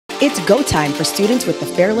It's go time for students with the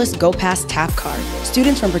Fairless GoPass TAP Card.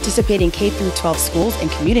 Students from participating K-12 schools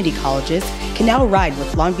and community colleges can now ride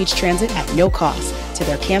with Long Beach Transit at no cost to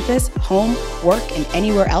their campus, home, work, and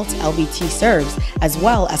anywhere else LBT serves, as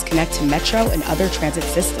well as connect to Metro and other transit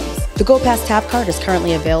systems. The GoPass TAP Card is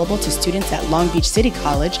currently available to students at Long Beach City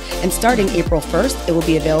College, and starting April 1st, it will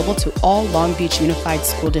be available to all Long Beach Unified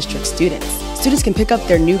School District students. Students can pick up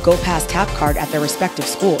their new GoPass TAP Card at their respective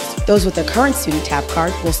schools. Those with a current student TAP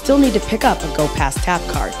Card will still need to pick up a GoPass TAP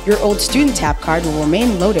Card. Your old student TAP Card will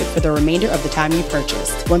remain loaded for the remainder of the time you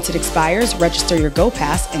purchased. Once it expires, register your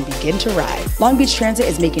GoPass and begin to ride. Long Beach Transit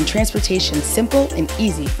is making transportation simple and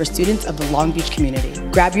easy for students of the Long Beach community.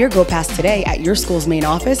 Grab your GoPass today at your school's main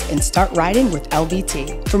office and start riding with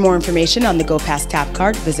LBT. For more information on the GoPass TAP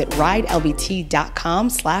Card, visit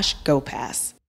ridelbt.com/GoPass.